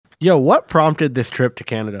Yo, what prompted this trip to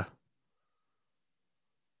Canada?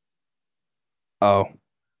 Oh,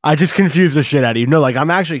 I just confused the shit out of you. No, like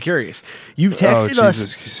I'm actually curious. You texted us.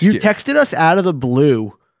 Jesus. You texted us out of the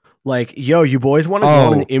blue, like, "Yo, you boys want to go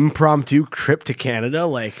on an Oh, impromptu trip to Canada,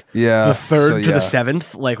 like the yeah. 3rd to the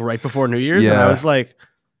 7th, like right before New Year's?" And I Yeah. was like,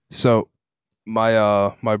 So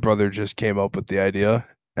my brother just came up with the idea,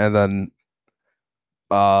 and then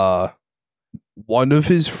uh one of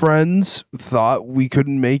his friends thought we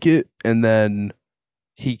couldn't make it, and then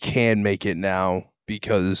he can make it now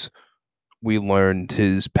because we learned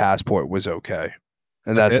his passport was okay.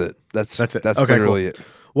 And "That's that's it. it. That's That's it. that's Okay, cool. literally it.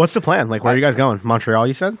 What's the plan? Like, where are I you guys going? Montreal,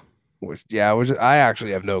 you said? I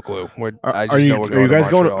actually have no clue. Are, I are just you know we're are you going to guys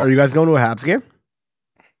going? Montreal. Are you guys going to a Habs game?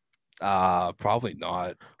 Probably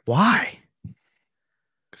not, Why?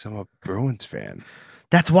 because I'm a Bruins fan.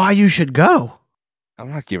 That's why you should go. I'm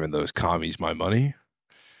not giving those commies my money.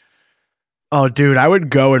 Oh, dude, I would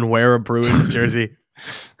go and wear a Bruins jersey.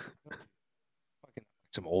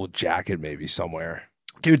 Some old jacket maybe somewhere.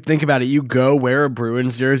 Dude, think about it. You go wear a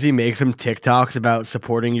Bruins jersey, make some TikToks about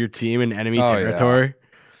supporting your team in enemy territory.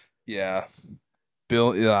 Yeah.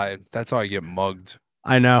 Bill, yeah, that's how I get mugged.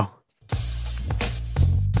 I know.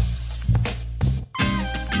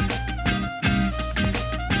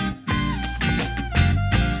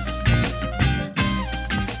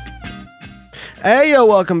 Hey, yo,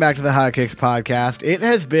 welcome back to the Hot Kicks podcast. It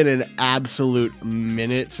has been an absolute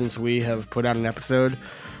minute since we have put out an episode.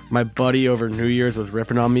 My buddy over New Year's was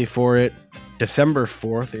ripping on me for it. December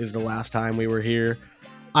 4th is the last time we were here.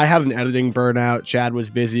 I had an editing burnout. Chad was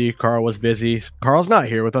busy. Carl was busy. Carl's not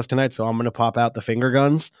here with us tonight, so I'm going to pop out the finger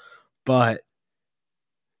guns. But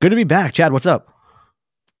good to be back. Chad, what's up?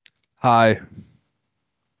 Hi.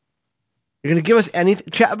 You're gonna give us anything,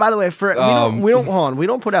 Chad? By the way, we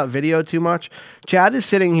don't put out video too much. Chad is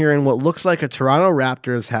sitting here in what looks like a Toronto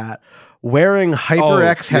Raptors hat, wearing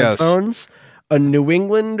HyperX headphones, a New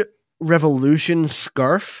England Revolution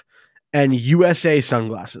scarf, and USA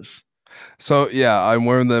sunglasses. So yeah, I'm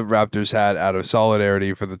wearing the Raptors hat out of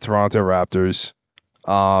solidarity for the Toronto Raptors.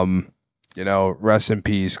 Rest in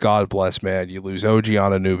peace. God bless, man. You lose OG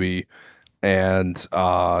Anunoby, and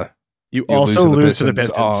you also lose to the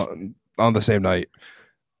Pistons on the same night.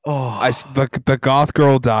 Oh, the goth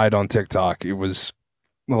girl died on TikTok. It was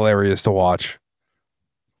hilarious to watch.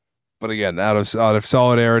 But again, out of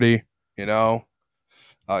solidarity,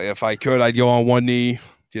 if I could, I'd go on one knee.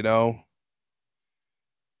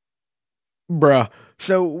 Bruh.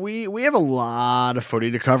 So we have a lot of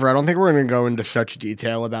footy to cover. I don't think we're going to go into such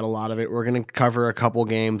detail about a lot of it. We're going to cover a couple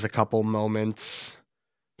games, a couple moments,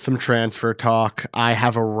 some transfer talk. I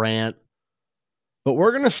have a rant. But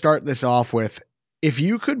we're going to start this off with, if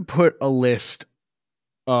you could put a list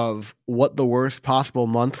of what the worst possible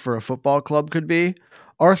month for a football club could be,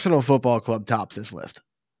 Arsenal Football Club tops this list.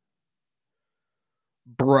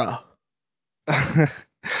 Bruh.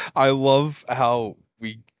 I love how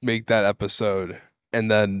we make that episode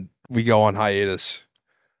and then we go on hiatus,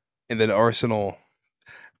 and then Arsenal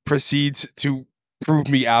proceeds to prove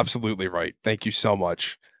me absolutely right. Thank you so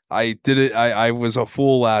much. I did it. I was a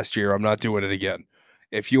fool last year. I'm not doing it again.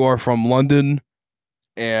 If you are from London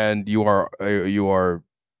and you are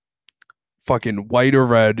fucking white or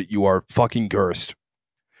red, you are fucking cursed.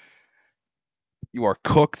 You are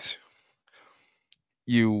cooked.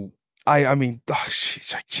 I mean,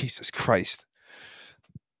 Jesus Christ.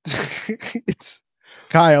 It's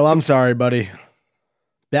Kyle, I'm sorry, buddy.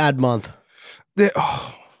 Bad month. What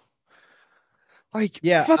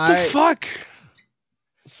the fuck?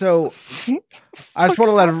 So I just want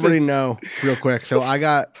to let everybody know real quick. So I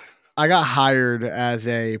got hired as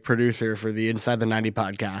a producer for the Inside the 90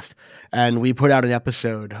 podcast, and we put out an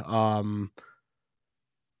episode a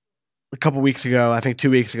couple weeks ago, I think 2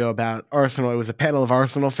 weeks ago, about Arsenal. It was a panel of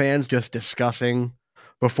Arsenal fans just discussing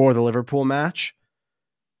before the Liverpool match.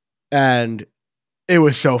 And it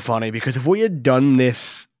was so funny because if we had done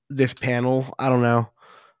this panel, I don't know,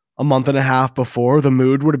 a month and a half before, the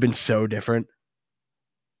mood would have been so different.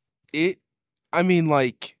 You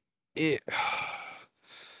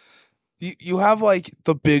have like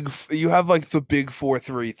the big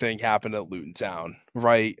 4-3 thing happen at Luton Town,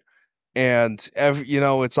 right? And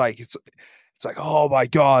it's like, oh my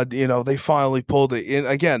God, they finally pulled it in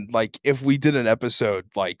again. Like if we did an episode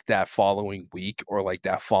like that following week or like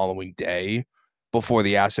that following day before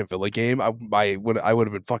the Aston Villa game, I would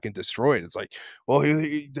have been fucking destroyed. It's like, well,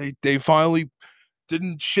 they finally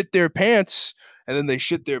didn't shit their pants, and then they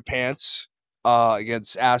shit their pants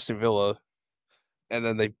against Aston Villa, and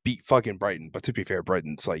then they beat fucking Brighton. But to be fair,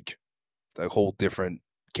 Brighton's like a whole different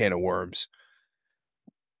can of worms.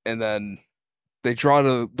 And then They draw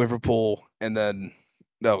to Liverpool, and then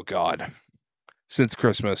oh god, since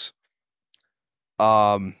Christmas,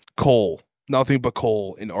 coal, nothing but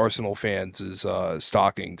coal in Arsenal fans'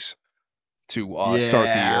 stockings to start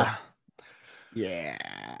the year. Yeah.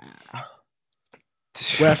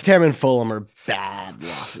 West Ham and Fulham are bad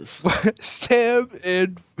losses. West Ham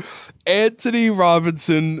and Anthony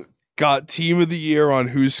Robinson got Team of the Year on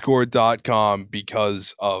WhoScored.com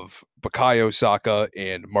because of Bukayo Saka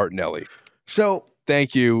and Martinelli. So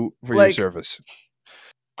thank you for your service.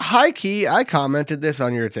 High key, I commented this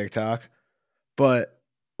on your TikTok, but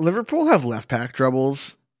Liverpool have left back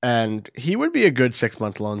troubles, and he would be a good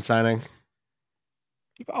 6-month loan signing.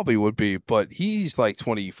 He probably would be, but he's like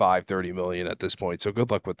 25, 30 million at this point, so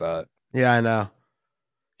good luck with that. Yeah, I know.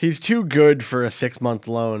 He's too good for a 6-month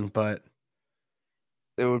loan, but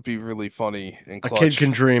it would be really funny and clutch. A kid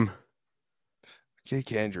can dream. A kid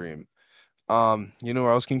can dream. You know who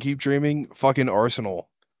else can keep dreaming? Fucking Arsenal.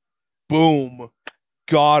 Boom.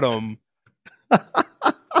 Got him.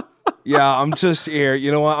 Yeah, I'm just here.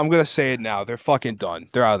 You know what? I'm going to say it now. They're fucking done.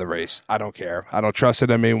 They're out of the race. I don't care. I don't trust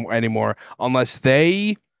them anymore. Unless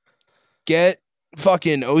they get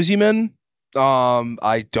fucking Ozyman,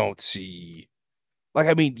 I don't see... Like,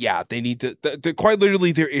 I mean, yeah, they need to... quite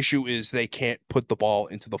literally, their issue is they can't put the ball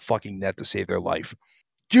into the fucking net to save their life.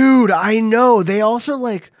 Dude, I know. They also,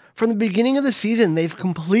 like, from the beginning of the season, they've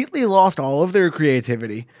completely lost all of their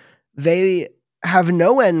creativity. They have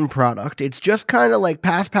no end product. It's just kind of like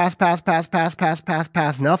pass,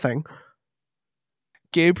 nothing.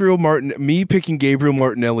 Me picking Gabriel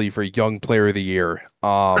Martinelli for Young Player of the Year.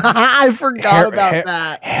 I forgot about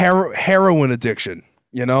that. Heroin addiction.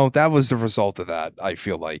 You know, that was the result of that, I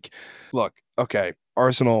feel like. Look, okay,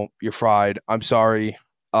 Arsenal, you're fried. I'm sorry.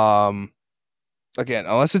 Again,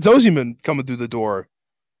 unless it's Ozyman coming through the door.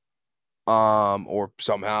 Or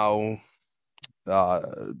somehow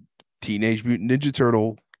Teenage Mutant Ninja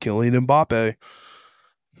Turtle, Kylan Mbappe.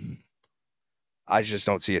 I just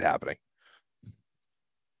don't see it happening.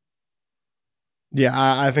 Yeah,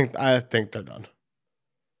 I think they're done.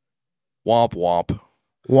 Womp womp.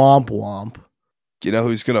 Womp womp. You know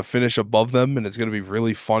who's gonna finish above them and it's gonna be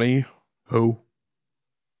really funny? Who?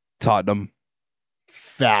 Tottenham.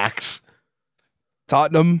 Facts.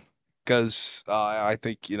 Tottenham, because I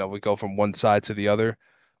think, you know, we go from one side to the other.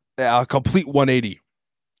 A complete 180.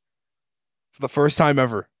 For the first time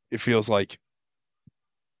ever, it feels like.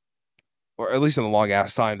 Or at least in a long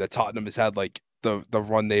ass time that Tottenham has had like the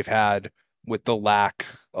run they've had with the lack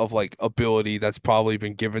of like ability that's probably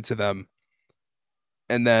been given to them.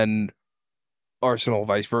 And then Arsenal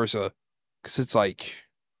vice versa. Because it's like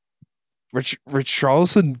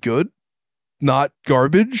Richarlison good? Not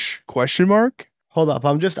garbage? Question mark? Hold up.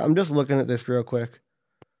 I'm just looking at this real quick.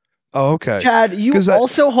 Oh, okay. Chad, you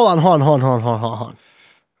also hold on.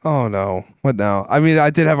 Oh no. What now? I mean, I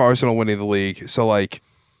did have Arsenal winning the league, so like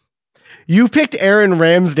you picked Aaron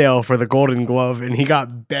Ramsdale for the Golden Glove and he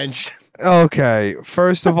got benched. Okay.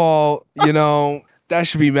 First of all, you know, that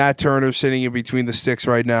should be Matt Turner sitting in between the sticks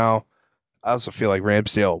right now. I also feel like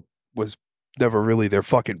Ramsdale was never really their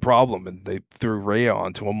fucking problem, and they threw Raya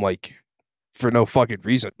onto him like for no fucking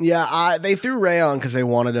reason. Yeah, they threw Raya on because they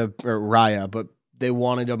wanted Raya, but they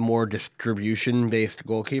wanted a more distribution based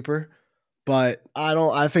goalkeeper. But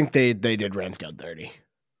I think they did Ramsdale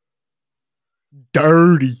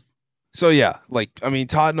dirty. So yeah, like I mean,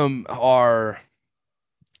 Tottenham are.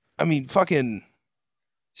 I mean, fucking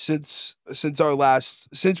since we last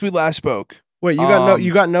spoke. Wait,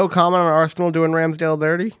 you got no comment on Arsenal doing Ramsdale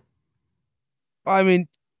dirty? I mean,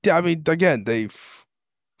 again, they've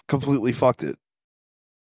completely fucked it.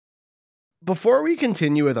 Before we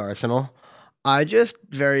continue with Arsenal, I just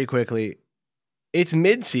very quickly, it's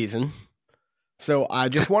mid-season, so I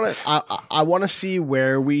just want to I want to see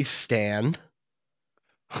where we stand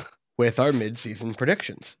with our mid-season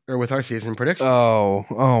predictions or with our season predictions. Oh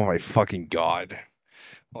my fucking god!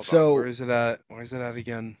 Hold on. Where is it at? Where is it at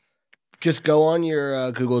again? Just go on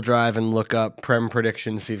your Google Drive and look up Prem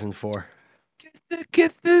Predictions Season 4.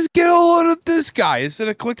 Get a load of this guy instead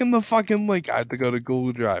of clicking the fucking link. I have to go to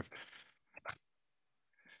Google Drive.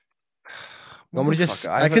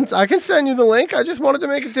 I can send you the link. I just wanted to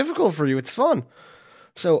make it difficult for you. It's fun.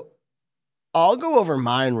 So I'll go over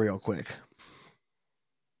mine real quick.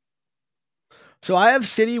 So I have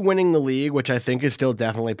City winning the league, which I think is still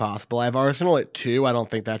definitely possible. I have Arsenal at 2. I don't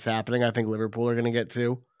think that's happening. I think Liverpool are going to get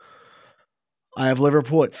 2. I have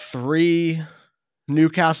Liverpool at 3.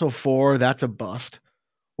 Newcastle 4. That's a bust.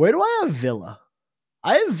 Where do I have Villa?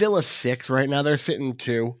 I have Villa 6 right now. They're sitting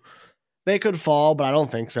 2. They could fall, but I don't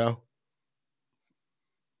think so.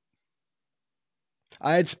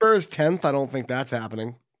 I had Spurs 10th. I don't think that's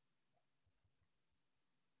happening.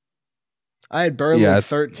 I had Burnley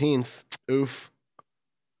 13th.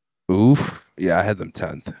 Oof. Yeah, I had them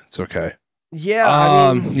 10th. It's okay. Yeah,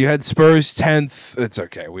 I mean, you had Spurs 10th. It's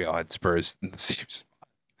okay. We all had Spurs in the series.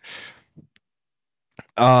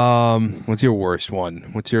 What's your worst one?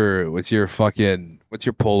 What's your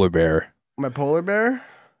polar bear? my polar bear.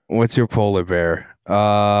 What's your polar bear?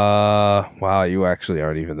 Wow, you actually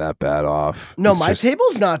aren't even that bad off. No, my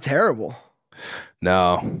table's not terrible.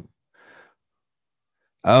 No.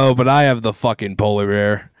 Oh, but I have the fucking polar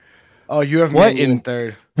bear. Oh, you have Man U in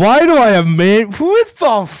third. Why do I have Man? What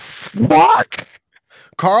the fuck?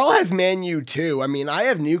 Carl has Man U too. I mean, I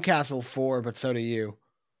have Newcastle 4, but so do you.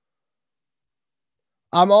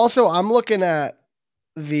 I'm looking at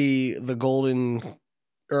the golden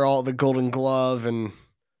glove and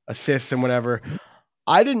assists and whatever.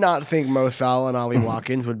 I did not think Mo Salah and Ollie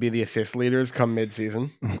Watkins would be the assist leaders come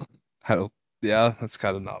mid-season. Yeah, that's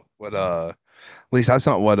kind of not what at least that's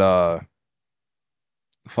not what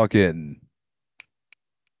fucking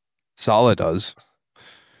Salah does.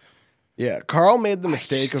 Yeah, Carl made the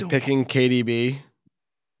mistake of picking KDB.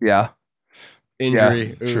 Yeah.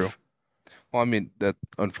 Injury. Yeah, true. Well, I mean, that's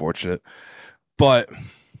unfortunate. But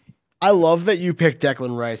I love that you picked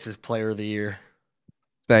Declan Rice as player of the year.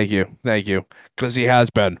 Thank you. Because he has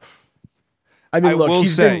been. I mean, look,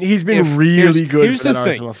 he's been really good for that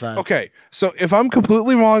Arsenal side. Okay, so if I'm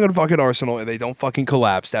completely wrong on fucking Arsenal and they don't fucking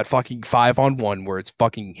collapse, that fucking 5-on-1 where it's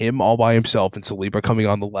fucking him all by himself and Saliba coming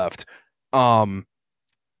on the left,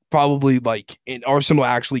 probably like Arsenal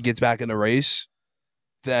actually gets back in the race,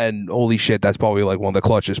 then holy shit, that's probably like one of the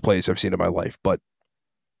clutchest plays I've seen in my life. But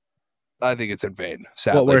I think it's in vain.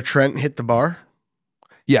 Sadly. What, where Trent hit the bar?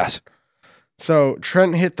 Yes. So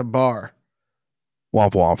Trent hit the bar.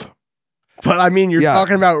 Womp womp. But I mean, you're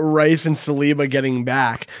talking about Rice and Saliba getting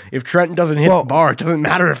back. If Trent doesn't hit the bar, it doesn't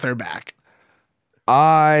matter if they're back.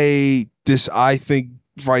 I think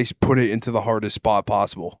Rice put it into the hardest spot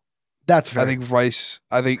possible. That's fair. I think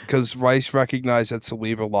because Rice recognized that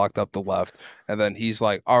Saliba locked up the left, and then he's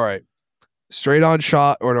like, all right, straight on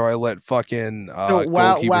shot, or do I let fucking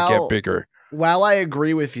goalkeeper get bigger? While I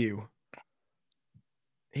agree with you,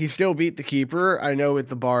 he still beat the keeper. I know with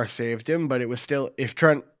the bar saved him, but it was still, if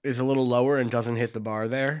Trent is a little lower and doesn't hit the bar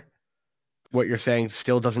there, what you're saying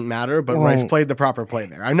still doesn't matter, but Rice played the proper play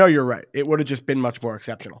there. I know you're right. It would have just been much more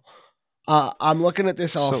exceptional. I'm looking at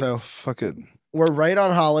this also. Fuck it. We're right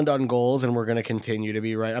on Haaland on goals, and we're going to continue to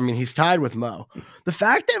be right. I mean, he's tied with Mo. The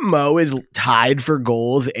fact that Mo is tied for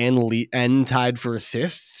goals and tied for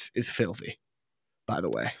assists is filthy, by the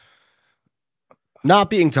way. Not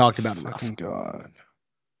being talked about enough. Fucking God.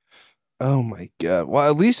 Oh my God. Well,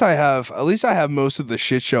 at least I have most of the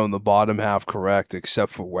shit show in the bottom half correct,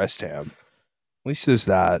 except for West Ham. At least there's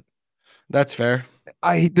that. That's fair.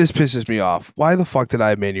 This pisses me off. Why the fuck did I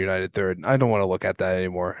have Man United third? I don't want to look at that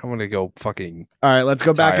anymore. I want to go fucking. All right, let's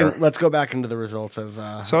go back into the results of.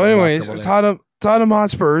 So, anyways, Tottenham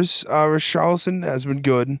Hotspurs. Richarlison has been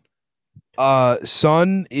good.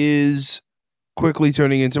 Son is quickly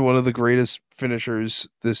turning into one of the greatest finishers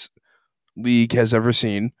this league has ever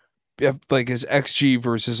seen. Like his XG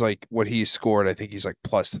versus like what he scored, I think he's like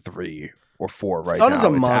 +3 or 4 right Son now. Is a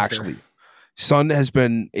monster. Son has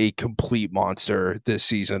been a complete monster this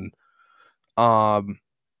season. I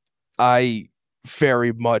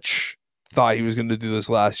very much thought he was going to do this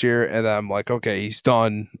last year, and then I'm like, okay, he's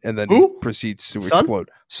done, and then he proceeds to explode.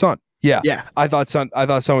 Son, yeah. I thought Son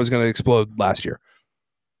was going to explode last year.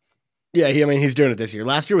 Yeah, he's doing it this year.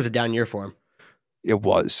 Last year was a down year for him. It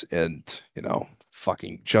was, and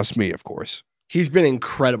fucking just me, of course. He's been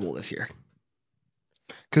incredible this year.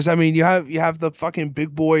 Because I mean, you have the fucking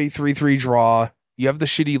big boy 3-3 draw. You have the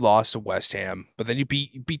shitty loss to West Ham, but then you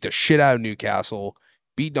beat the shit out of Newcastle,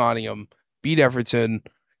 beat Nottingham, beat Everton.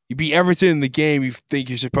 You beat Everton in the game you think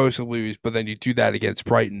you're supposed to lose, but then you do that against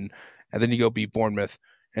Brighton, and then you go beat Bournemouth,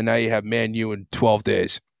 and now you have Man U in 12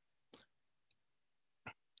 days,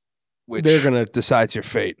 which decides your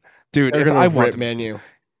fate, dude. If I want Man U,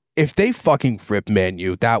 if they fucking rip Man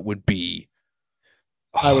U, that would be.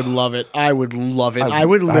 I would love it. I would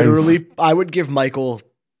give Michael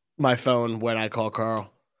my phone when I call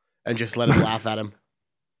Carl and just let him laugh at him.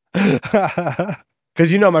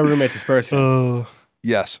 Because my roommate's a Spurs fan.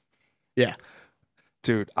 Yes. Yeah.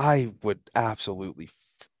 Dude, I would absolutely,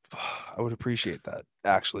 I would appreciate that,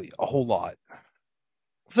 actually, a whole lot.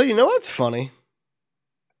 So what's funny?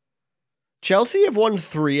 Chelsea have won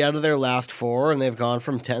 3 out of their last 4, and they've gone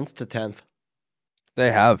from 10th to 10th.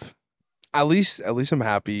 They have. At least I'm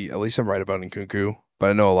happy. At least I'm right about Nkunku.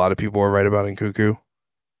 But I know a lot of people are right about Nkunku. I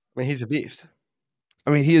mean, he's a beast.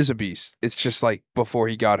 I mean, he is a beast. It's just like before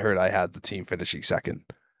he got hurt, I had the team finishing second,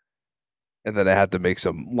 and then I had to make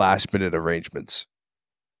some last minute arrangements.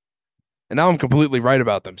 And now I'm completely right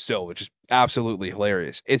about them still, which is absolutely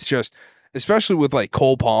hilarious. It's just, especially with like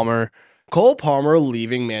Cole Palmer. Cole Palmer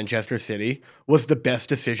leaving Manchester City was the best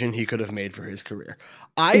decision he could have made for his career.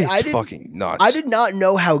 I, It's I did fucking I nuts. did not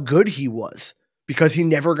know how good he was because he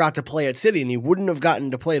never got to play at City and he wouldn't have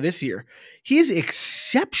gotten to play this year. He's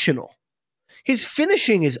exceptional. His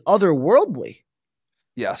finishing is otherworldly.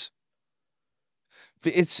 Yes.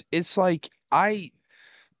 It's like I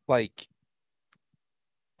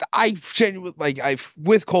genuinely like I've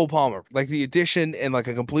with Cole Palmer, like the addition and like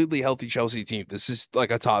a completely healthy Chelsea team. This is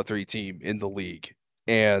like a top three team in the league.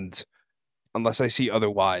 And unless I see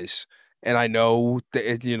otherwise. And I know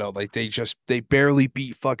that, like they barely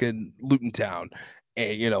beat fucking Luton Town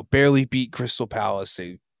and, barely beat Crystal Palace.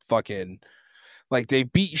 They fucking, like, they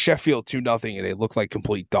beat Sheffield 2-0 and they look like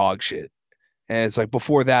complete dog shit. And it's like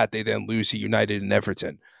before that, they then lose to United and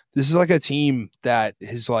Everton. This is like a team that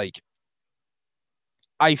is like,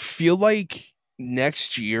 I feel like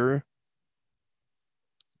next year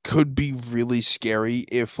could be really scary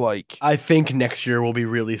if like, I think next year will be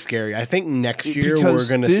really scary. I think next year we're because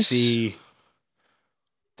going to see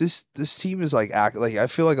this team is like act like I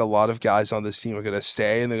feel like a lot of guys on this team are gonna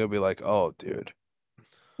stay and they're gonna be like, oh dude,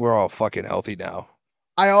 we're all fucking healthy now.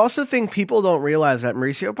 I also think people don't realize that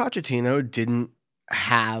Mauricio Pochettino didn't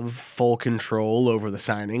have full control over the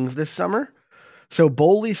signings this summer. So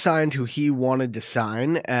Bowley signed who he wanted to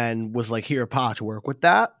sign and was like, here, Poch, work with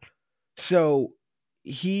that. So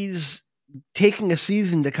he's taking a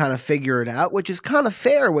season to kind of figure it out, which is kind of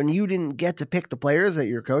fair when you didn't get to pick the players that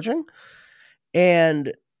you're coaching.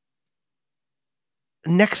 And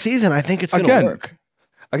next season, I think it's going to work.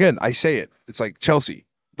 Again, I say it. It's like Chelsea.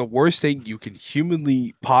 The worst thing you can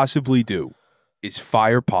humanly possibly do is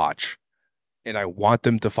fire Poch, and I want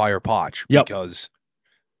them to fire Poch because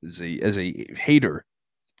as a hater,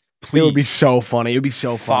 it would be please so funny. It would be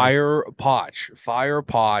so funny. Fire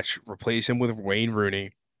Poch, replace him with Wayne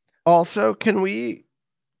Rooney. Also, can we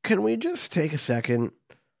just take a second?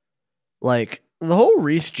 Like the whole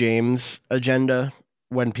Reece James agenda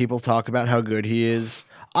when people talk about how good he is.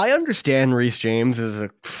 I understand Reece James is a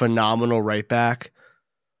phenomenal right back,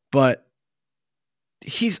 but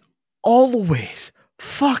he's always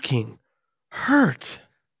fucking hurt.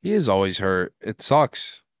 He is always hurt. It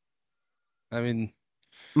sucks. I mean,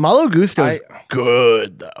 Malo Gusto's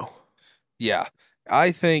good though. Yeah,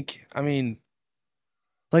 I mean,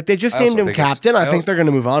 like they just named him captain. I think they're going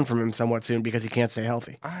to move on from him somewhat soon because he can't stay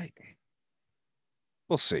healthy.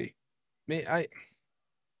 We'll see.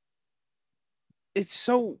 It's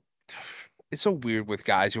so weird with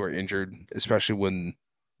guys who are injured, especially when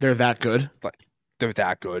they're that good. Like they're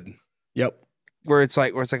that good. Yep. Where it's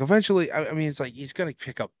like eventually, I mean, it's like he's gonna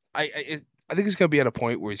pick up. I think he's gonna be at a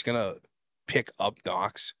point where he's gonna pick up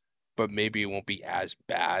knocks, but maybe it won't be as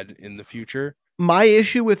bad in the future. My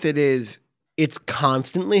issue with it is it's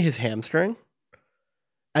constantly his hamstring.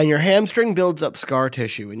 And your hamstring builds up scar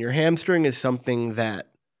tissue, and your hamstring is something that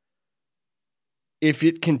if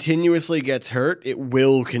it continuously gets hurt, it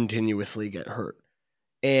will continuously get hurt.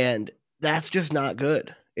 And that's just not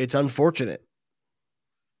good. It's unfortunate.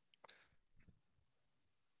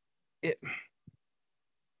 I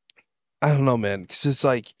don't know, man, because it's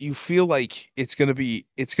like you feel like it's gonna be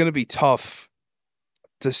tough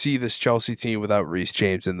to see this Chelsea team without Reece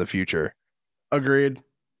James in the future. Agreed.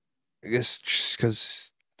 I guess just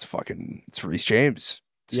because it's Reece James.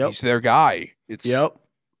 Yep. He's their guy. Yep.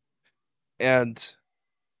 And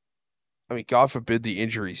I mean, God forbid the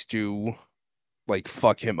injuries do like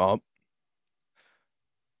fuck him up.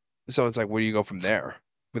 So it's like, where do you go from there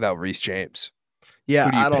without Reece James? Yeah,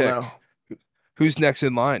 Who do you I don't pick? know. Who's next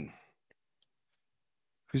in line?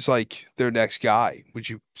 Who's like their next guy? Would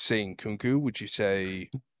you say Nkunku? Would you say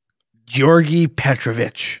Georgi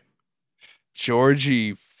Petrovic?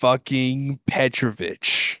 Georgi fucking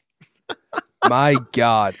Petrovic. My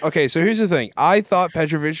God. Okay, so here's the thing. I thought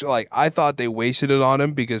Petrovic, I thought they wasted it on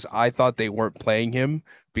him because I thought they weren't playing him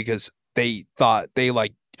because they thought they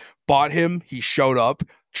bought him. He showed up,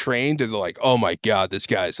 trained, and they're like, oh my God, this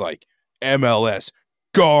guy's like MLS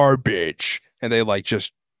garbage. And they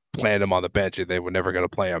just planned him on the bench and they were never going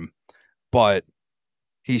to play him. But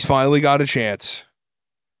he's finally got a chance.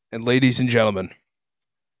 And ladies and gentlemen,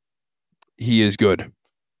 he is good.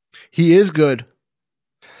 He is good.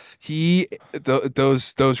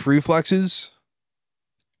 Those reflexes,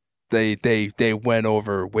 they went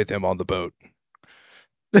over with him on the boat.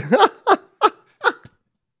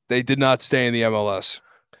 They did not stay in the MLS.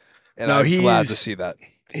 And I'm glad to see that.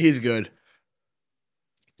 He's good.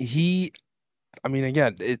 I mean,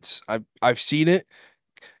 again, I've seen it.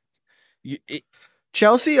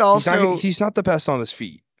 Chelsea also He's not the best on his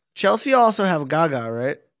feet. Chelsea also have Gaga,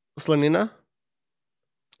 right? Slanina?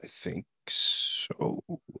 I think so.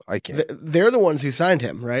 I can't. They're the ones who signed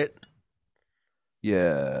him, right?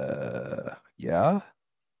 Yeah. Yeah.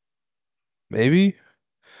 Maybe.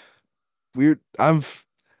 Weird. I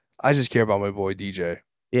just care about my boy DJ.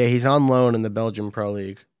 Yeah, he's on loan in the Belgian Pro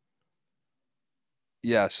League.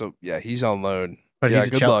 Yeah, so yeah, he's on loan. But Yeah,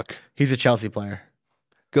 good luck. He's a Chelsea player.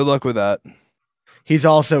 Good luck with that. He's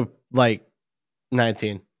also like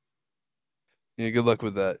 19. Yeah, good luck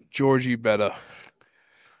with that. Georgie better.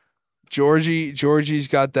 Georgie's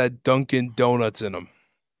got that Dunkin' Donuts in him.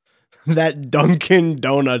 That Dunkin'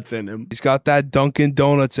 Donuts in him. He's got that Dunkin'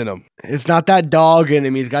 Donuts in him. It's not that dog in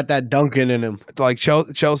him. He's got that Dunkin' in him. Like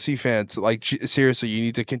Chelsea fans, like seriously, you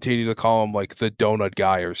need to continue to call him like the donut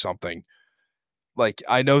guy or something. Like,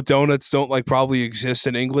 I know donuts don't like probably exist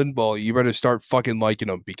in England, but you better start fucking liking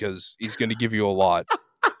him because he's going to give you a lot.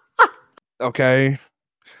 Okay?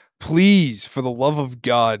 Please, for the love of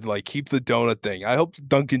God, like keep the donut thing. I hope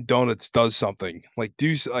Dunkin' Donuts does something. Like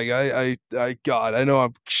God, I know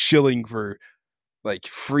I'm shilling for like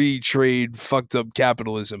free trade fucked up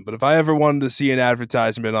capitalism, but if I ever wanted to see an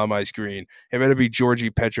advertisement on my screen, it better be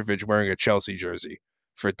Georgie Petrovic wearing a Chelsea jersey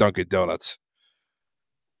for Dunkin' Donuts.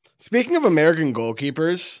 Speaking of American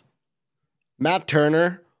goalkeepers, Matt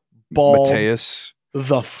Turner balled Mateus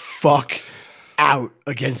the fuck out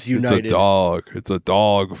against United. It's a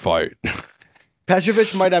dog fight.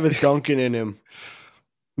 Petrovic might have his Dunkin' in him.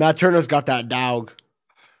 Matt Turner's got that dog.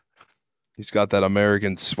 He's got that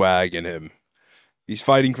American swag in him. He's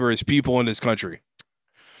fighting for his people and his country.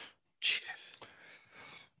 Jesus.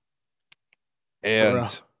 And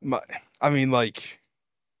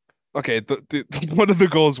okay, one of the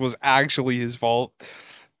goals was actually his fault.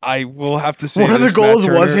 I will have to say one of the goals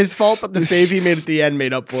was his fault, but the save he made at the end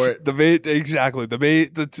made up for it.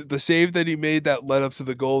 The save that he made that led up to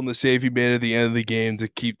the goal and the save he made at the end of the game to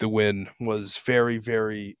keep the win was very,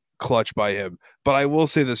 very clutch by him. But I will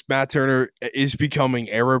say this, Matt Turner is becoming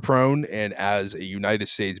error prone, and as a United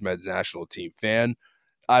States men's national team fan,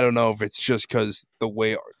 I don't know if it's just because the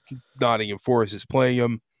way Nottingham Forest is playing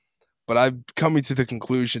him, but I'm coming to the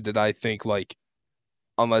conclusion that I think, like,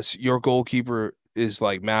 unless your goalkeeper is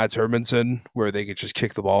like Mads Hermansen, where they could just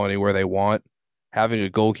kick the ball anywhere they want, having a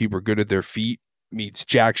goalkeeper good at their feet means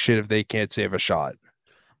jack shit if they can't save a shot.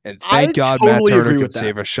 And thank God Matt Turner can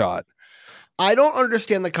save a shot. I don't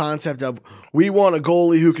understand the concept of we want a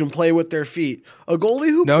goalie who can play with their feet. A goalie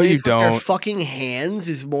who plays with their fucking hands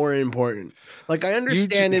is more important. Like, I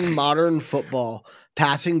understand in modern football,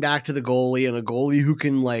 passing back to the goalie and a goalie who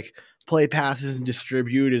can like play passes and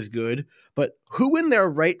distribute is good. But who in their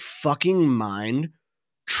right fucking mind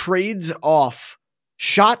trades off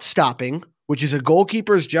shot stopping, which is a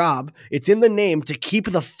goalkeeper's job? It's in the name to keep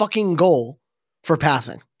the fucking goal for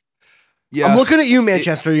passing. Yeah, I'm looking at you,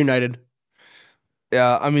 Manchester United.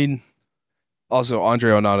 Yeah, I mean, also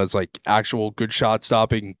Andre Onana's like actual good shot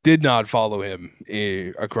stopping did not follow him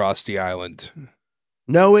across the island.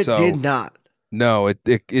 No, it did not. No, it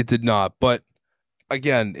did not. But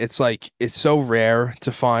again, it's like it's so rare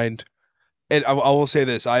to find. And I will say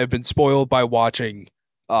this: I have been spoiled by watching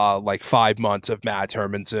like 5 months of Matt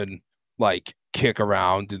Hermansen like kick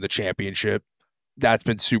around in the championship. That's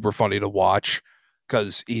been super funny to watch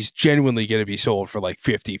because he's genuinely going to be sold for like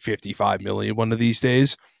 50, 55 million one of these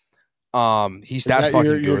days. He's that fucking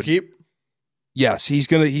good. Your keep? Yes, he's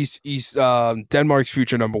Denmark's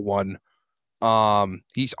future number one.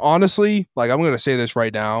 He's honestly, like, I'm going to say this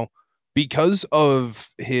right now, because of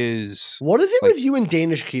his. What is it with you and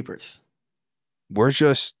Danish keepers? We're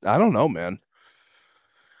just, I don't know, man.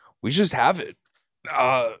 We just have it.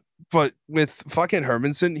 But with fucking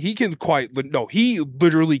Hermansen, he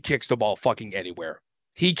literally kicks the ball fucking anywhere.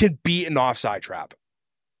 He can beat an offside trap.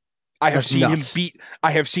 I have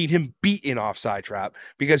seen him beat an offside trap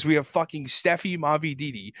because we have fucking Steffi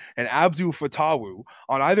Mavididi and Abdul Fatawu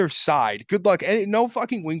on either side. Good luck. And no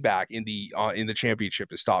fucking wingback in the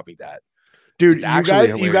championship is stopping that. Dude,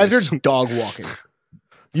 you guys are dog walking.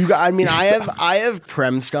 I have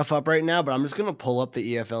Prem stuff up right now, but I'm just gonna pull up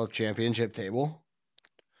the EFL championship table.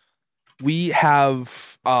 We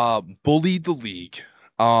have bullied the league.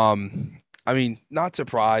 I mean, not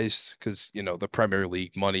surprised because, you know, the Premier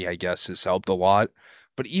League money, I guess, has helped a lot.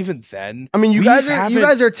 But even then, I mean, you guys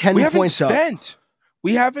are 10 points up.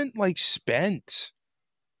 We haven't like spent,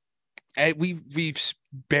 and we've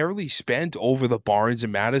barely spent over the Barnes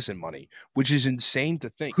and Madison money, which is insane to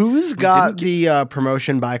think. Who's got the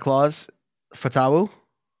promotion buy clause? Fatawu?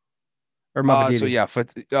 or So Mavididi? yeah,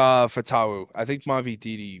 Fatawu. I think Mavi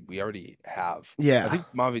Didi we already have. I Yeah. think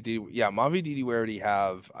Mavi Didi, yeah, Mavi Didi we already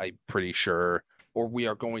have, I'm pretty sure, or we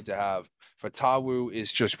are going to have. Fatawu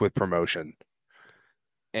is just with promotion.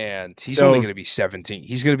 And he's only So going to be 17.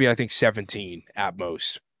 He's going to be, I think, 17 at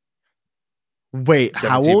most. wait,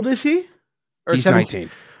 how 17. old is he? Or He's 17?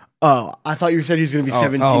 19. Oh, I thought you said he's going to be Oh,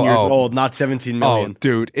 17 oh, years oh, old, not 17 oh, million.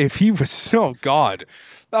 dude. If he was, oh, God.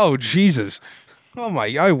 Oh, Jesus. Oh,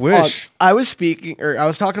 my, I wish. I was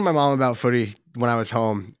talking to my mom about footy when I was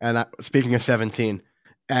home, and speaking of 17,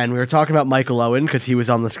 and we were talking about Michael Owen because he was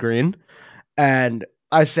on the screen, and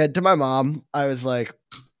I said to my mom, I was like,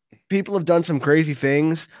 people have done some crazy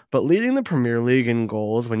things, but leading the Premier League in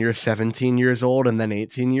goals when you're 17 years old and then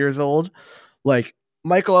 18 years old, like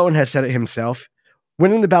Michael Owen has said it himself,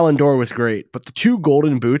 winning the Ballon d'Or was great, but the 2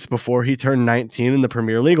 golden boots before he turned 19 in the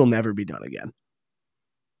Premier League will never be done again.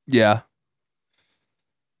 Yeah.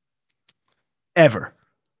 Ever.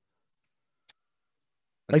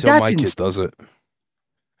 Like Until my kid does it.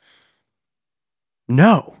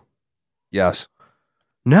 No. Yes.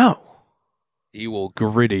 No. He will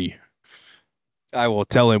gritty. I will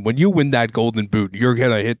tell him, when you win that golden boot, you're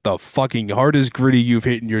going to hit the fucking hardest gritty you've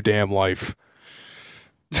hit in your damn life.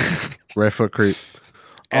 Right foot creep.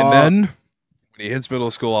 And then when he hits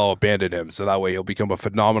middle school, I'll abandon him. So that way he'll become a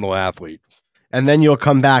phenomenal athlete. And then you'll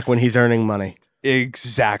come back when he's earning money.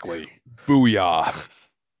 Exactly. Booyah.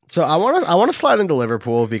 So I want to slide into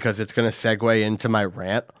Liverpool because it's going to segue into my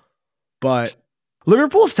rant. But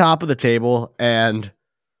Liverpool's top of the table, and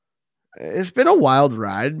it's been a wild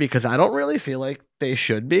ride because I don't really feel like they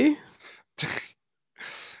should be. This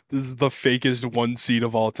is the fakest 1 seed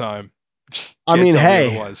of all time. I mean,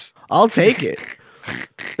 hey, I'll take it.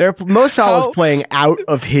 Mo Salah's playing out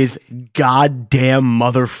of his goddamn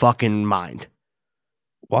motherfucking mind.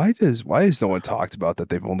 Why has no one talked about that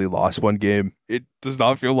they've only lost 1 game? It does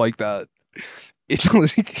not feel like that. It's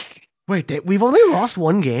like, wait, we've only lost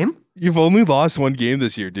 1 game? You've only lost 1 game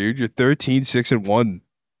this year, dude. You're 13-6-1.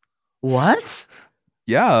 What?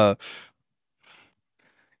 Yeah.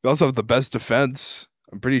 You also have the best defense.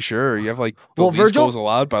 I'm pretty sure you have like the least goals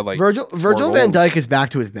allowed by like Virgil van Dijk is back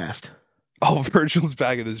to his best. Oh, Virgil's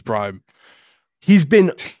back at his prime. He's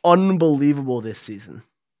been unbelievable this season.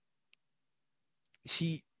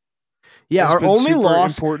 Our only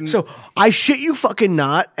loss. Important. So I shit you fucking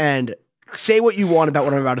not, and say what you want about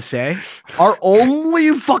what I'm about to say. Our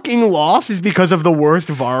only fucking loss is because of the worst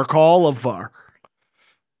VAR call of VAR.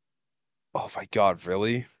 Oh my god,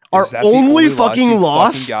 really? Our only fucking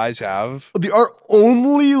loss fucking guys have? Our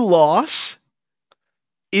only loss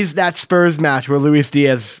is that Spurs match where Luis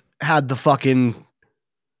Diaz had the fucking...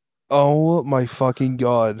 Oh my fucking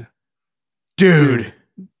god. Dude,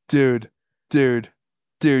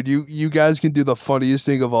 you guys can do the funniest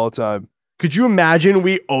thing of all time. Could you imagine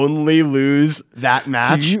we only lose that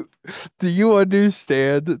match? Do you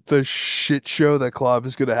understand the shit show that Klopp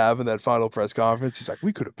is going to have in that final press conference? He's like,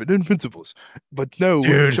 we could have been invincibles, but no,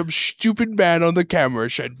 dude. Some stupid man on the camera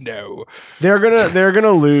said no. They're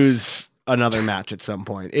gonna lose another match at some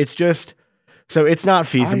point. It's just so it's not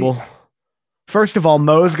feasible. First of all,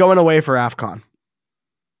 Mo's going away for AFCON.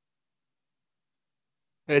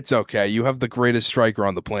 It's okay. You have the greatest striker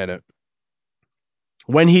on the planet.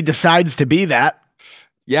 When he decides to be that.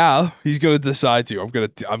 Yeah, he's gonna decide to.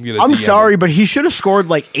 I'm sorry, but he should have scored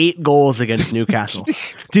like 8 goals against Newcastle.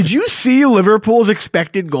 Did you see Liverpool's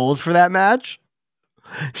expected goals for that match?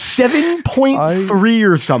 7.3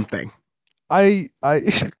 or something. I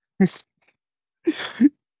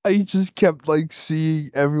just kept like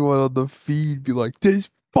seeing everyone on the feed be like, this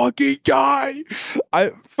fucking guy.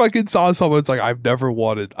 I fucking saw someone. It's like, I've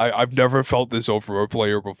never felt this over a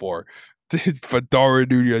player before. But Darwin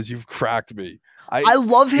Nunez, you've cracked me. I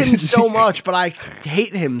love him so much, but I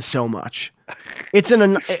hate him so much. It's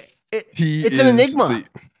an enigma.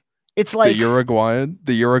 It's like the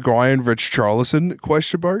Uruguayan Rich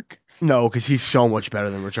Charlison ? No, because he's so much better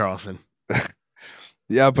than Richarlison.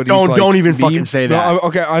 Yeah, but don't even fucking say that. No,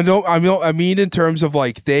 okay, I mean in terms of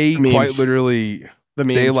like they memes. Quite literally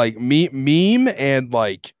they like meme and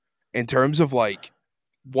like in terms of like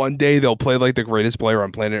one day they'll play like the greatest player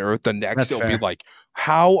on planet Earth. The next they'll be like,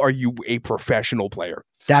 how are you a professional player?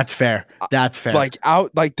 That's fair. Like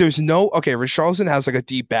there's no Richarlison has like a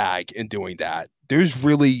deep bag in doing that. There's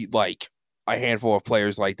really like a handful of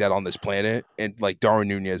players like that on this planet, and like Darwin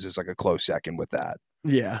Nunez is like a close second with that.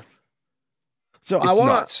 Yeah. So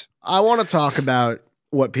it's I want to talk about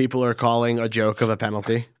what people are calling a joke of a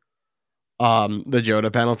penalty. The Jota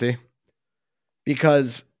penalty.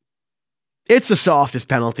 Because it's the softest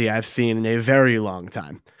penalty I've seen in a very long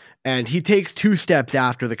time. and he takes 2 steps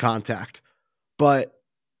after the contact. But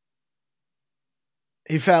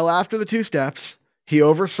he fell after the 2 steps. He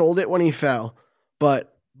oversold it when he fell.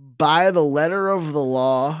 But by the letter of the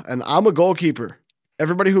law, and I'm a goalkeeper.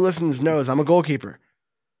 Everybody who listens knows I'm a goalkeeper.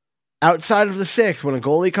 Outside of the 6, when a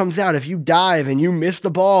goalie comes out, if you dive and you miss the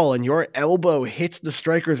ball and your elbow hits the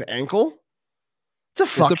striker's ankle, it's a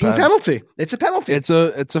fucking penalty. It's a penalty. It's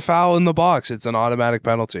a foul in the box. It's an automatic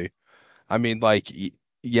penalty. I mean, like,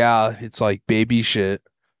 yeah, it's like baby shit,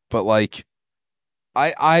 but like,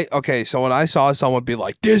 okay. So when I saw someone be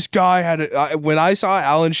like, this guy had when I saw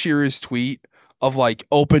Alan Shearer's tweet of like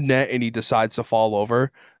open net and he decides to fall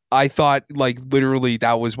over, I thought like literally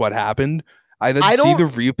that was what happened. I then see the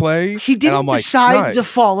replay. He didn't and I'm like, decide to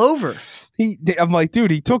fall over. I'm like,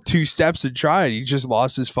 dude, he took 2 steps and tried. He just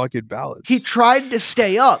lost his fucking balance. He tried to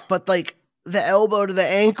stay up, but like the elbow to the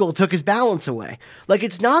ankle took his balance away. Like,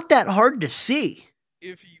 it's not that hard to see.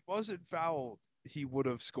 If he wasn't fouled, he would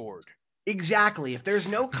have scored. Exactly. If there's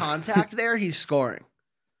no contact there, he's scoring.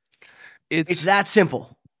 It's that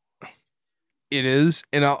simple. It is.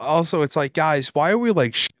 And also, it's like, guys, why are we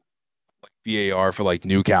like VAR for like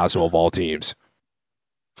Newcastle of all teams?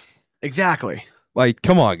 Exactly. Like,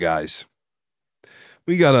 come on, guys.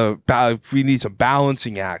 We need some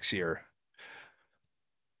balancing acts here.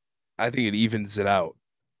 I think it evens it out.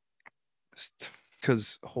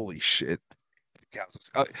 Because, holy shit.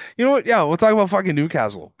 You know what? Yeah, we'll talk about fucking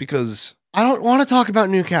Newcastle because I don't want to talk about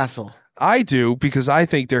Newcastle. I do because I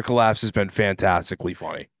think their collapse has been fantastically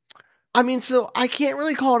funny. I mean, so I can't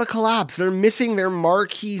really call it a collapse. They're missing their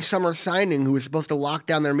marquee summer signing who was supposed to lock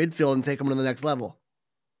down their midfield and take them to the next level.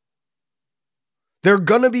 They're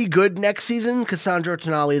going to be good next season because Sandro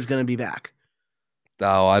Tonali is going to be back.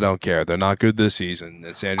 No, I don't care. They're not good this season.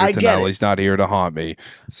 And Sandro Tonali's not here to haunt me.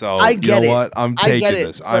 So, you know what? I'm taking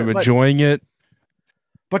this. I'm enjoying it.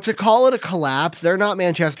 But to call it a collapse, they're not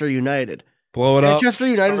Manchester United. Blow it up. Manchester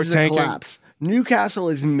United is a collapse. Newcastle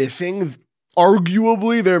is missing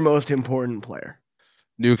arguably their most important player.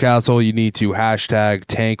 Newcastle, you need to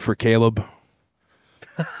 #tank for Caleb.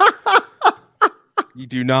 You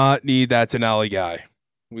do not need that Tonali guy.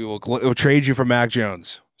 We'll trade you for Mac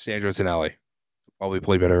Jones, Sandro Tonali. Probably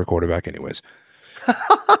play better quarterback anyways. All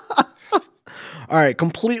right,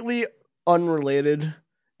 completely unrelated.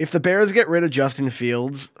 If the Bears get rid of Justin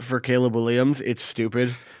Fields for Caleb Williams, it's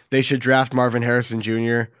stupid. They should draft Marvin Harrison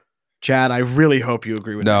Jr. Chad, I really hope you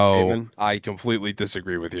agree with that statement. No, I completely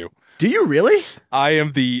disagree with you. Do you really? I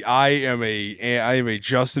am a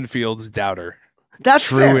Justin Fields doubter. That's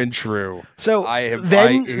true fair. And true. So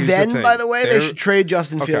then, by the way, they should trade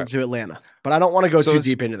Justin Fields to Atlanta. But I don't want to go too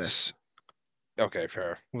deep into this. Okay,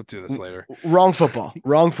 fair. We'll do this later. Wrong football.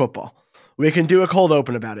 We can do a cold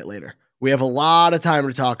open about it later. We have a lot of time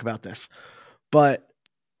to talk about this. But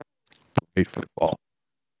right football.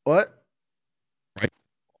 What? Right.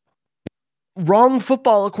 Wrong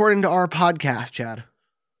football according to our podcast, Chad.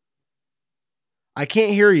 I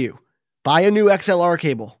can't hear you. Buy a new XLR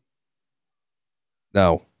cable.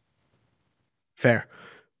 No. Fair.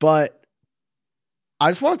 But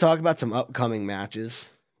I just want to talk about some upcoming matches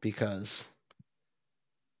because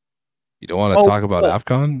you don't want to talk about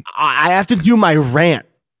AFCON? I have to do my rant.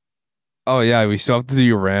 Oh, yeah, we still have to do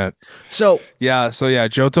your rant. So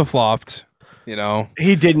Jota flopped, you know.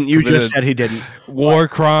 He didn't. You just said he didn't. War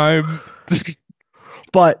crime.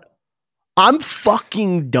 But I'm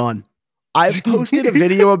fucking done. I've posted a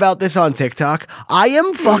video about this on TikTok. I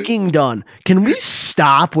am fucking done. Can we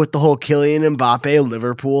stop with the whole Kylan Mbappe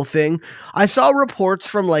Liverpool thing? I saw reports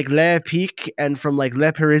from like Le Pique and from like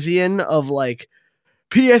Le Parisien of like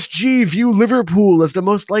PSG view Liverpool as the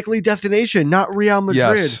most likely destination, not Real Madrid.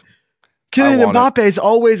 Yes, Kylan Mbappe's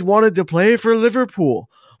always wanted to play for Liverpool.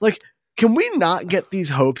 Like, can we not get these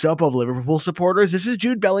hopes up of Liverpool supporters? This is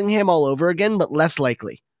Jude Bellingham all over again, but less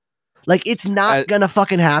likely. Like, it's not gonna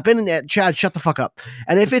fucking happen. And Chad, shut the fuck up.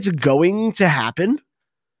 And if it's going to happen,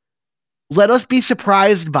 let us be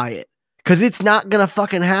surprised by it. Because it's not gonna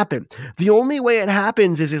fucking happen. The only way it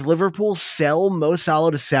happens is Liverpool sell Mo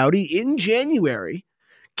Salah to Saudi in January,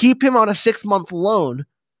 keep him on a 6-month loan,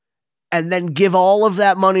 and then give all of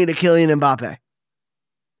that money to Kylan Mbappe.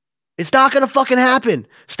 It's not gonna fucking happen.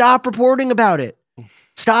 Stop reporting about it.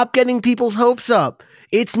 Stop getting people's hopes up.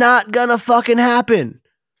 It's not gonna fucking happen.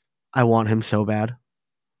 I want him so bad.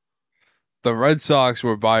 The Red Sox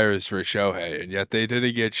were buyers for Shohei, and yet they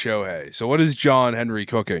didn't get Shohei. So what is John Henry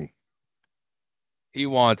cooking? He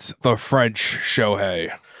wants the French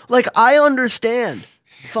Shohei. Like, I understand.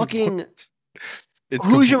 Fucking... It's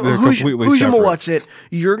completely separate. What's it?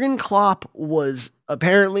 Jurgen Klopp was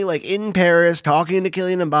apparently like in Paris talking to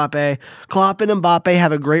Kylian Mbappe. Klopp and Mbappe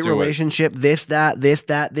have a great Do it. relationship. This,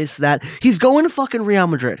 that. He's going to fucking Real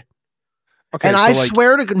Madrid. Okay, And so I like,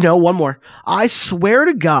 swear to no, one more. I swear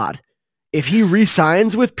to God, if he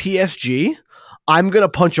resigns with PSG, I'm gonna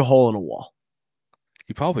punch a hole in a wall.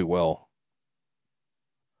 he probably will.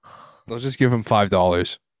 They'll just give him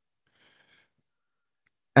 $5.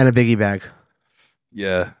 And a biggie bag.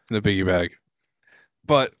 Yeah, in a biggie bag.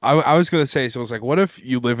 But I was gonna say, so it's like, what if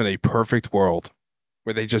you live in a perfect world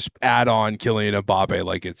where they just add on Kylian Mbappe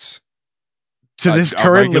like it's To this a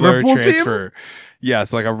current regular Liverpool transfer? team?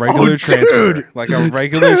 Yes, like a regular transfer, like a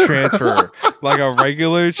regular transfer, like a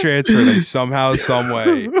regular transfer. Like somehow, some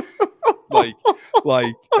way, like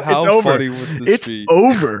how funny would this It's be?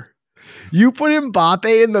 over. You put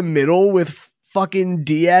Mbappe in the middle with fucking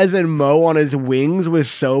Diaz and Mo on his wings with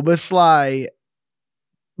Soboslai,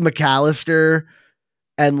 McAllister,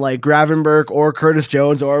 and like Gravenberch or Curtis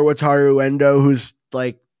Jones or Wataru Endo, who's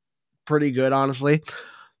like pretty good, honestly,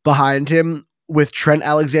 behind him with Trent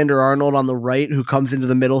Alexander-Arnold on the right, who comes into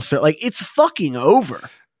the middle. So like, it's fucking over.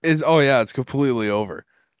 It's completely over.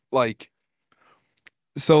 Like,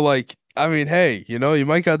 so like, I mean, hey, you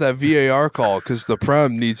might got that VAR call because the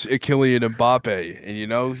Prem needs Kylian Mbappe, and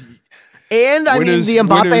And I mean, the winners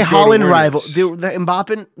Mbappe go to Holland rival, winners.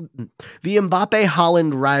 the Mbappe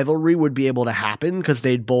Holland rivalry would be able to happen because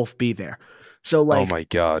they'd both be there. So Oh like, my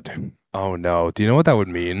God. Oh no. Do you know what that would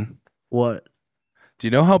mean? what? Do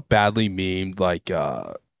you know how badly memed like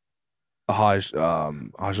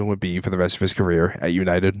Hajim would be for the rest of his career at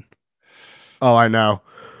United? Oh, I know,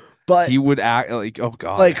 but He would act like, oh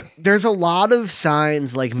God. like, there's a lot of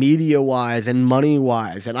signs, like media wise and money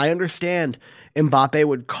wise, and I understand Mbappe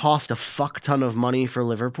would cost a fuck ton of money for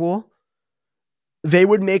Liverpool. They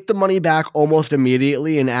would make the money back almost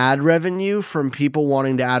immediately in ad revenue from people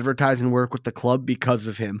wanting to advertise and work with the club because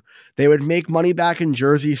of him. They would make money back in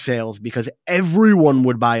jersey sales because everyone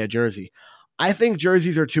would buy a jersey. I think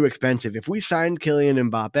jerseys are too expensive. If we signed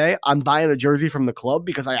Kylian Mbappe, I'm buying a jersey from the club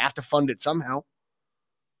because I have to fund it somehow.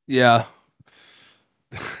 Yeah.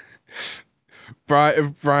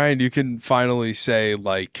 Brian, you can finally say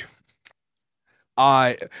like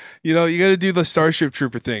you got to do the Starship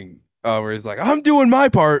Trooper thing, where he's like, I'm doing my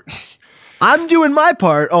part. I'm doing my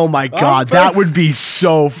part. Oh my God, that would be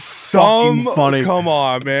so fucking funny. Come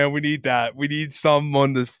on, man. We need that. We need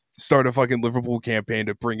someone to start a fucking Liverpool campaign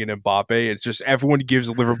to bring in Mbappe. It's just everyone gives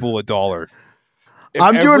Liverpool $1. If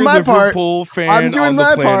I'm doing every my part. Liverpool fan I'm doing on the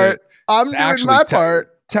my planet, part. I'm doing actually, my part.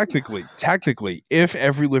 technically, if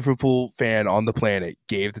every Liverpool fan on the planet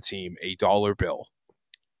gave the team $1 bill,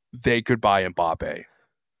 they could buy Mbappe.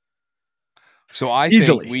 So I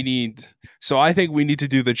Easily. think we need to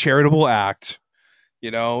do the charitable act,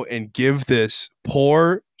 and give this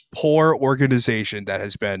poor organization that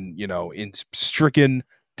has been, in stricken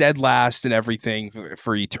dead last and everything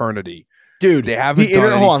for eternity. Dude, they haven't done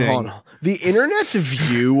anything. Hold on. The internet's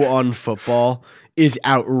view on football is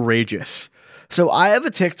outrageous. So I have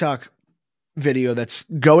a TikTok video that's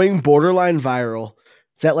going borderline viral.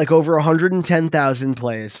 It's at like over 110,000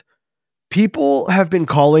 plays. People have been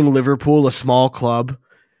calling Liverpool a small club.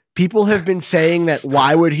 People have been saying that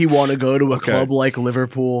why would he want to go to a club like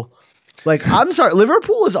Liverpool? Like, I'm sorry,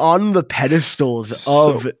 Liverpool is on the pedestals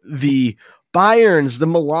of the Bayerns, the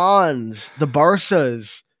Milans, the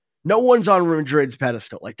Barças. No one's on Madrid's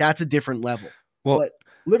pedestal. Like, that's a different level. Well, but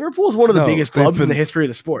Liverpool is one of the biggest clubs in the history of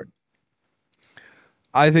the sport.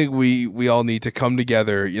 I think we all need to come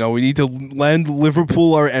together. We need to lend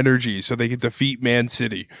Liverpool our energy so they can defeat Man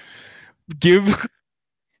City. Dude,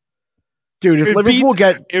 if Liverpool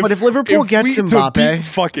gets Mbappe,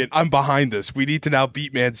 fuck it, I'm behind this. We need to now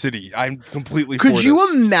beat Man City. I'm completely. Could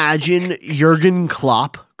you imagine Jurgen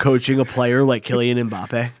Klopp coaching a player like Kylian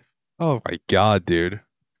Mbappe? Oh my God, dude!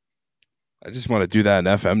 I just want to do that in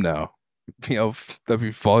FM now. That'd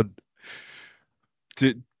be fun.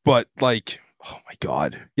 But like, oh my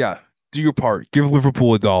God, yeah. Do your part. Give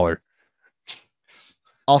Liverpool $1.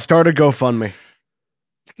 I'll start a GoFundMe.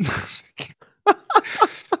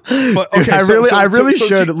 But okay, I really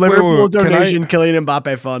should. Liverpool donation, Kylian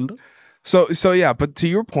Mbappe fund. So yeah, but to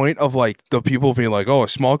your point of like the people being like, oh, a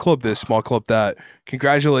small club this, small club that.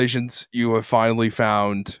 Congratulations, you have finally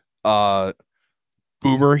found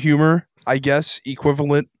boomer humor, I guess,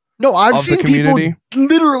 equivalent. No, I've seen people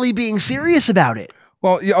literally being serious about it.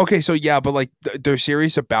 Well, yeah, okay, so yeah, but like they're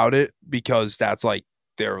serious about it because that's like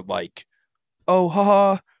they're like, oh,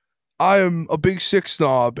 haha. I am a big six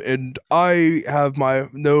snob, and I have my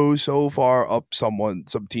nose so far up some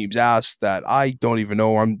team's ass that I don't even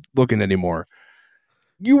know where I'm looking anymore.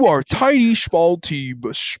 You are tiny, small team,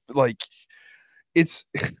 like it's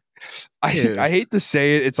I Dude. hate to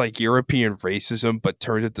say it, it's like European racism but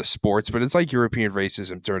turned into sports, but it's like European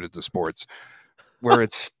racism turned into sports, where I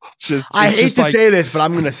it's hate just to like say this, but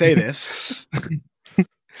I'm going to say this.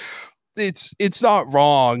 it's not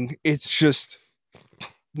wrong. It's just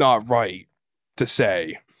not right to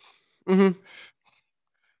say. Mm-hmm.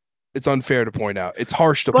 It's unfair to point out. It's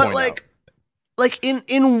harsh to But point out.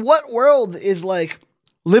 in what world is like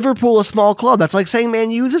Liverpool a small club? That's like saying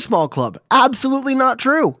Man U's a small club. Absolutely not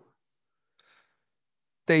true.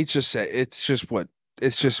 They just say it's just what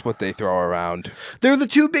they throw around. They're the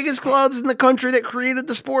two biggest clubs in the country that created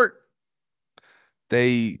the sport.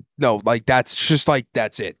 They no, like that's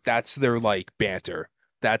it. That's their like banter.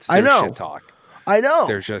 That's I their know. shit talk. I know.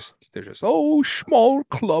 They're just oh, small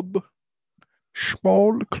club.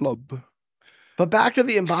 Small club. But back to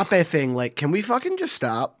the Mbappe thing, like, can we fucking just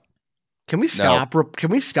stop? Can we No, stop? Can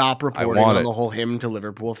we stop reporting want on it. the whole him to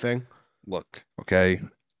Liverpool thing? Look, okay.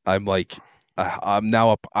 I'm like I'm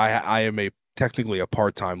now up I am technically a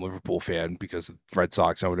part-time Liverpool fan because of Red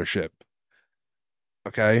Sox ownership.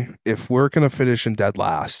 Okay? If we're going to finish in dead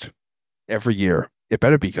last every year, it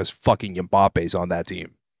better be because fucking Mbappe's on that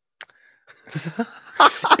team.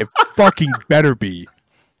 It fucking better be.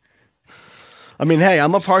 I mean, hey,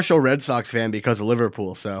 I'm a partial Red Sox fan because of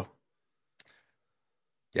Liverpool, so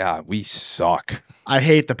Yeah, we suck. I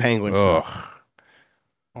hate the Penguins. Ugh.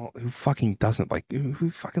 Well, who fucking doesn't like who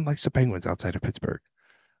fucking likes the Penguins outside of Pittsburgh?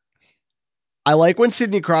 I like when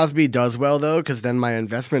Sidney Crosby does well, though, because then my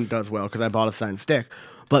investment does well because I bought a signed stick.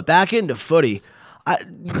 But back into footy,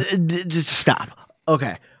 just stop.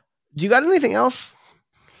 Okay. Do you got anything else?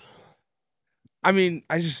 I mean,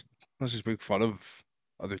 let's just make fun of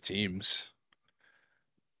other teams.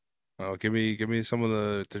 Oh, give me some of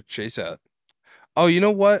the to chase at. Oh, you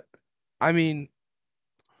know what? I mean,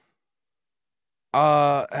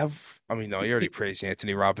 no, you already praised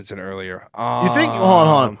Anthony Robinson earlier. You think?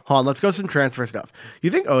 Hold on. Let's go some transfer stuff. You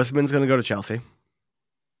think Osimhen's going to go to Chelsea?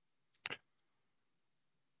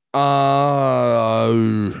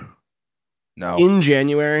 No, In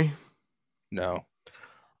January? no.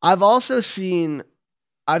 I've seen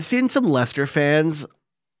some Leicester fans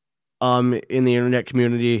in the internet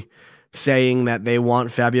community saying that they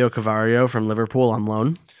want Fabio Cavario from Liverpool on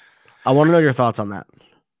loan. I want to know your thoughts on that.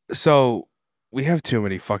 So we have too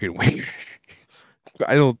many fucking wingers.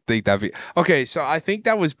 I don't think that'd be okay. So I think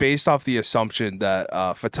that was based off the assumption that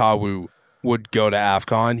Fatawu would go to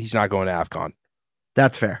AFCON. He's not going to AFCON.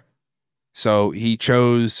 That's fair. So he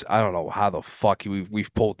chose. I don't know how the fuck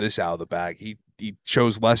we've pulled this out of the bag. He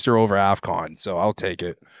chose Leicester over AFCON. So I'll take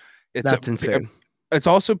it. That's insane. It's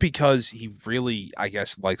also because he really, I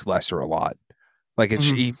guess, likes Leicester a lot. Like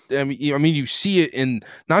I mean, you see it in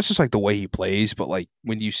not just like the way he plays, but like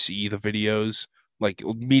when you see the videos, like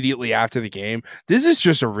immediately after the game. This is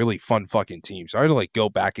just a really fun fucking team. Sorry to like go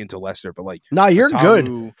back into Leicester, but like, nah, you're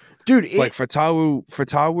good, dude. Like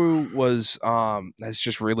Fatawu was has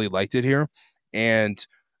just really liked it here, and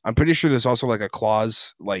I'm pretty sure there's also like a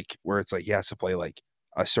clause like where it's like he has to play like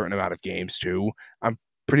a certain amount of games too. I'm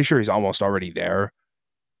pretty sure he's almost already there,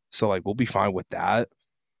 so like we'll be fine with that.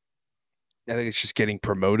 I think it's just getting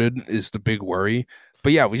promoted is the big worry.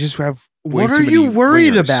 But yeah, we just have way what too are many you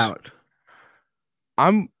worried wingers. about?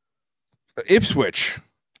 I'm Ipswich.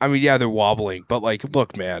 I mean, yeah, they're wobbling, but like,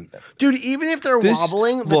 look, man, dude. Even if they're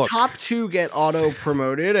wobbling, the top two get auto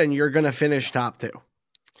promoted, and you're gonna finish top two.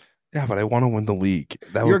 Yeah, but I want to win the league.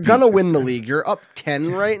 You're gonna win the league. You're up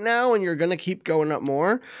 10 right now, and you're gonna keep going up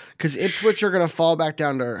more because Ipswich are gonna fall back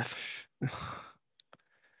down to earth.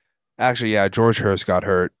 Actually, yeah, George Hurst got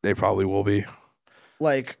hurt. They probably will be.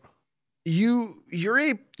 Like, you're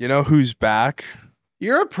a... You know who's back?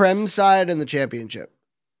 You're a Prem side in the championship.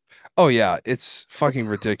 Oh, yeah. It's fucking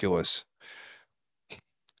ridiculous.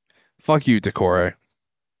 Fuck you, Decore.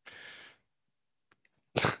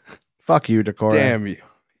 Fuck you, Decore. Damn you.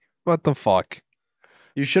 What the fuck?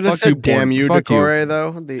 You should have said damn you, Decore,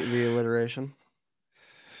 though. The alliteration.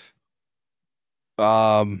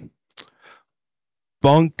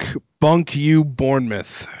 Bunk you,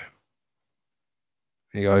 Bournemouth.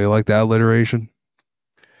 You like that alliteration?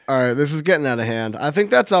 All right, this is getting out of hand. I think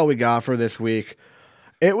that's all we got for this week.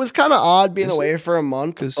 It was kind of odd being away for a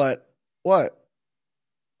month, but what?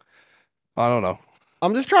 I don't know.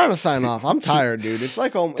 I'm just trying to sign off. I'm tired, dude. It's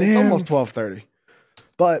like it's almost 12:30.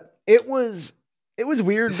 But it was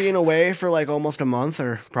weird being away for like almost a month,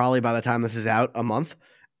 or probably by the time this is out, a month.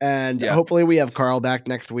 And hopefully we have Carl back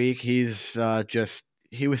next week. He's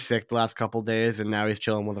he was sick the last couple days, and now he's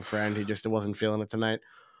chilling with a friend. He just wasn't feeling it tonight.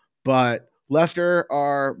 But Leicester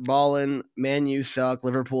are balling. Man U suck.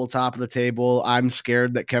 Liverpool top of the table. I'm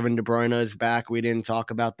scared that Kevin De Bruyne is back. We didn't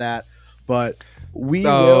talk about that, but we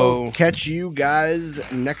will catch you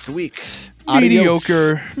guys next week.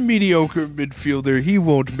 Mediocre midfielder. He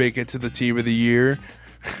won't make it to the team of the year.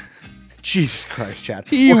 Jesus Christ,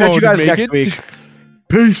 Chad. We'll catch you guys next week.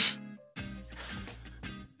 Peace.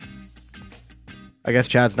 I guess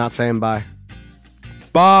Chad's not saying bye.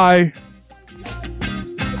 Bye.